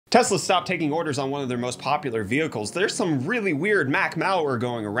Tesla stopped taking orders on one of their most popular vehicles. There's some really weird Mac malware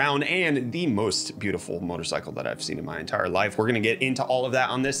going around, and the most beautiful motorcycle that I've seen in my entire life. We're gonna get into all of that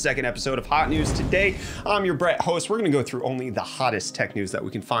on this second episode of Hot News Today. I'm your Brett host. We're gonna go through only the hottest tech news that we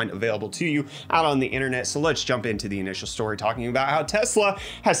can find available to you out on the internet. So let's jump into the initial story talking about how Tesla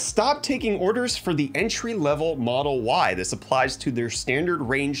has stopped taking orders for the entry-level Model Y. This applies to their standard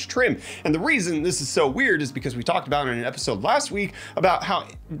range trim. And the reason this is so weird is because we talked about in an episode last week about how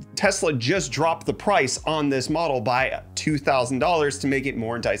Tesla just dropped the price on this model by $2,000 to make it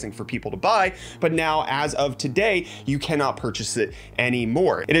more enticing for people to buy. But now, as of today, you cannot purchase it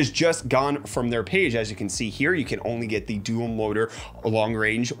anymore. It has just gone from their page. As you can see here, you can only get the dual motor, long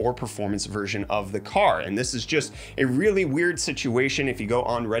range, or performance version of the car. And this is just a really weird situation. If you go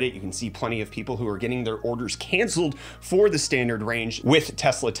on Reddit, you can see plenty of people who are getting their orders canceled for the standard range, with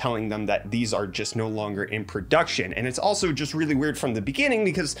Tesla telling them that these are just no longer in production. And it's also just really weird from the beginning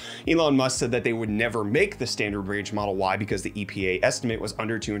because Elon Musk said that they would never make the standard range Model Y because the EPA estimate was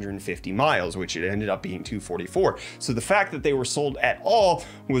under 250 miles, which it ended up being 244. So the fact that they were sold at all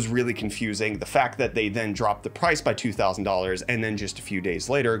was really confusing. The fact that they then dropped the price by $2,000 and then just a few days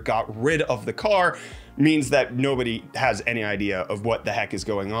later got rid of the car means that nobody has any idea of what the heck is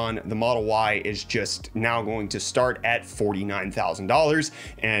going on. The Model Y is just now going to start at $49,000,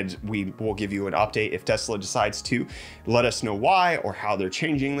 and we will give you an update if Tesla decides to let us know why or how they're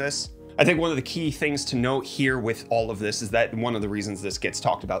changing this. I think one of the key things to note here with all of this is that one of the reasons this gets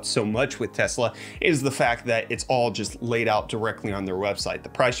talked about so much with Tesla is the fact that it's all just laid out directly on their website. The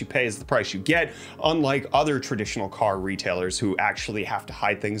price you pay is the price you get, unlike other traditional car retailers who actually have to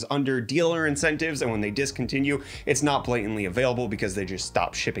hide things under dealer incentives, and when they discontinue, it's not blatantly available because they just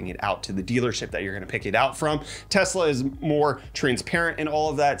stop shipping it out to the dealership that you're going to pick it out from. Tesla is more transparent in all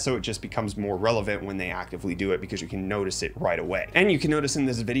of that, so it just becomes more relevant when they actively do it because you can notice it right away. And you can notice in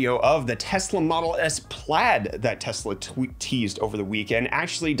this video of the Tesla Model S Plaid that Tesla teased over the weekend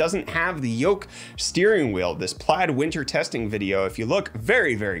actually doesn't have the Yoke steering wheel. This Plaid winter testing video, if you look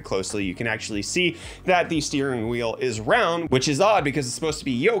very, very closely, you can actually see that the steering wheel is round, which is odd because it's supposed to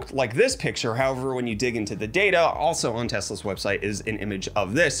be yoked like this picture. However, when you dig into the data, also on Tesla's website is an image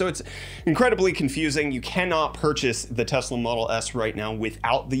of this. So it's incredibly confusing. You cannot purchase the Tesla Model S right now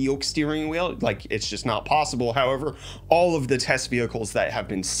without the Yoke steering wheel. Like, it's just not possible. However, all of the test vehicles that have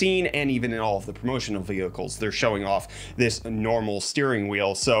been seen, and even in all of the promotional vehicles, they're showing off this normal steering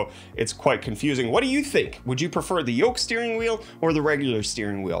wheel. So it's quite confusing. What do you think? Would you prefer the Yoke steering wheel or the regular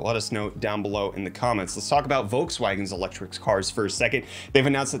steering wheel? Let us know down below in the comments. Let's talk about Volkswagen's electric cars for a second. They've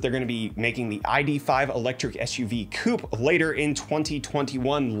announced that they're going to be making the ID.5 electric SUV coupe later in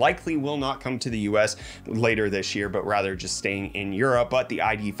 2021. Likely will not come to the US later this year, but rather just staying in Europe. But the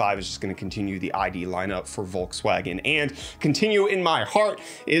ID.5 is just going to continue the ID lineup for Volkswagen. And continue in my heart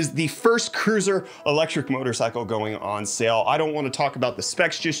is the first cruiser electric motorcycle going on sale. I don't want to talk about the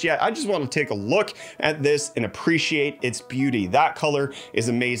specs just yet. I just want to take a look at this and appreciate its beauty. That color is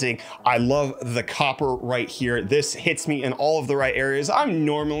amazing. I love the copper right here. This hits me in all of the right areas. I'm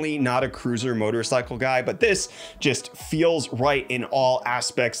normally not a cruiser motorcycle guy, but this just feels right in all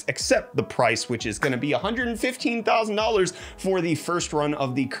aspects except the price, which is going to be $115,000 for the first run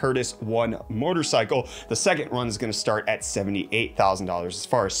of the Curtis 1 motorcycle. The second run is going to start at $78,000. As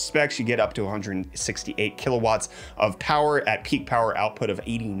far as specs, you get up to 168 kilowatts of power at peak power output of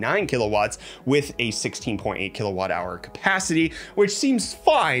 89 kilowatts with a 16.8 kilowatt hour capacity, which seems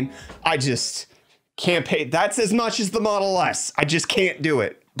fine. I just can't pay. That's as much as the Model S. I just can't do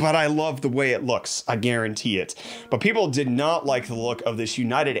it. But I love the way it looks, I guarantee it. But people did not like the look of this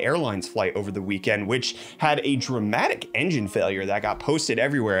United Airlines flight over the weekend, which had a dramatic engine failure that got posted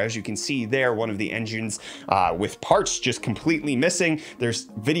everywhere. As you can see there, one of the engines with parts just completely missing. There's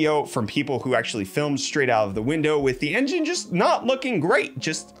video from people who actually filmed straight out of the window with the engine just not looking great,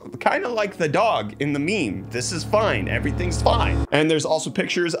 just kind of like the dog in the meme. This is fine, everything's fine. And there's also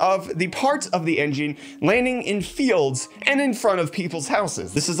pictures of the parts of the engine landing in fields and in front of people's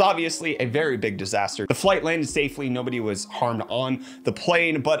houses. This is obviously a very big disaster. The flight landed safely. Nobody was harmed on the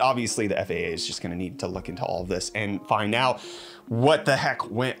plane, but obviously the FAA is just going to need to look into all of this and find out what the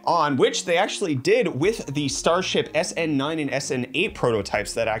heck went on, which they actually did with the Starship SN9 and SN8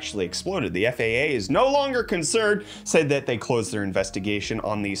 prototypes that actually exploded. The FAA is no longer concerned, said that they closed their investigation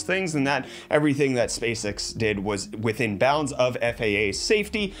on these things and that everything that SpaceX did was within bounds of FAA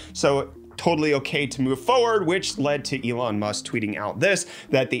safety. So totally okay to move forward, which led to Elon Musk tweeting out this,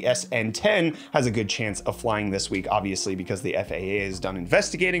 that the SN10 has a good chance of flying this week, obviously because the FAA is done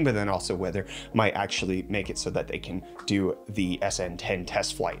investigating, but then also whether might actually make it so that they can do the SN10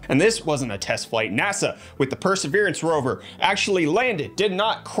 test flight. And this wasn't a test flight. NASA with the Perseverance rover actually landed, did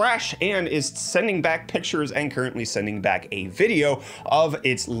not crash, and is sending back pictures and currently sending back a video of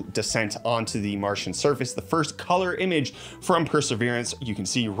its descent onto the Martian surface. The first color image from Perseverance you can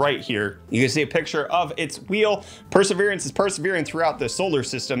see right here. You can see a picture of its wheel. Perseverance is persevering throughout the solar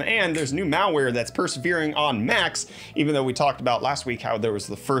system, and there's new malware that's persevering on Macs, even though we talked about last week how there was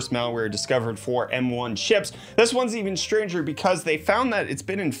the first malware discovered for M1 chips. This one's even stranger because they found that it's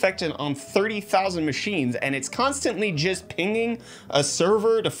been infected on 30,000 machines, and it's constantly just pinging a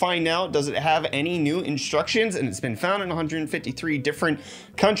server to find out does it have any new instructions, and it's been found in 153 different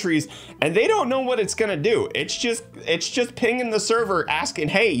countries, and they don't know what it's gonna do. It's just pinging the server asking,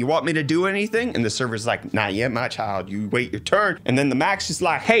 hey, you want me to do anything? And the server's like, not yet, my child, you wait your turn. And then the Mac's just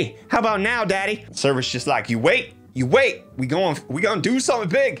like, hey, how about now, daddy? The server's just like, you wait, we gonna do something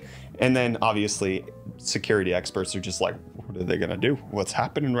big. And then obviously security experts are just like, what are they gonna do? What's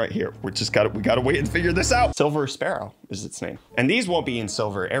happening right here? We gotta wait and figure this out. Silver Sparrow is its name. And these won't be in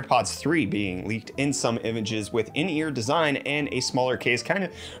silver. AirPods 3 being leaked in some images with in-ear design and a smaller case, kind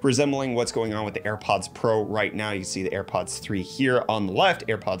of resembling what's going on with the AirPods Pro right now. You see the AirPods 3 here on the left,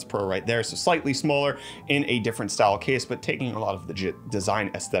 AirPods Pro right there. So slightly smaller in a different style case, but taking a lot of the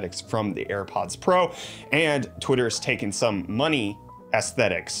design aesthetics from the AirPods Pro. And Twitter's taken some money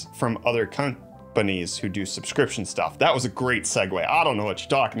aesthetics from other companies who do subscription stuff. That was a great segue. I don't know what you're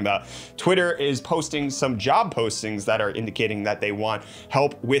talking about. Twitter is posting some job postings that are indicating that they want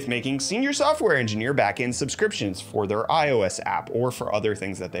help with making senior software engineer backend subscriptions for their iOS app or for other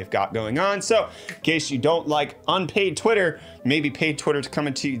things that they've got going on. So in case you don't like unpaid Twitter, maybe paid Twitter to come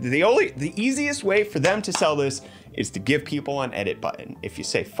into you. The easiest way for them to sell this is to give people an edit button. If you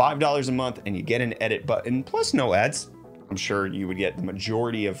say $5 a month and you get an edit button plus no ads, I'm sure you would get the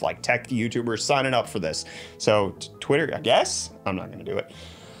majority of like tech YouTubers signing up for this. So Twitter, I guess, I'm not gonna do it.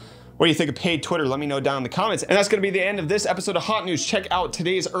 What do you think of paid Twitter? Let me know down in the comments. And that's gonna be the end of this episode of Hot News. Check out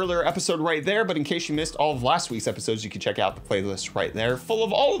today's earlier episode right there. But in case you missed all of last week's episodes, you can check out the playlist right there, full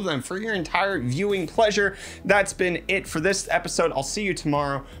of all of them for your entire viewing pleasure. That's been it for this episode. I'll see you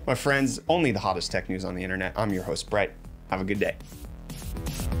tomorrow, my friends. Only the hottest tech news on the internet. I'm your host, Brett. Have a good day.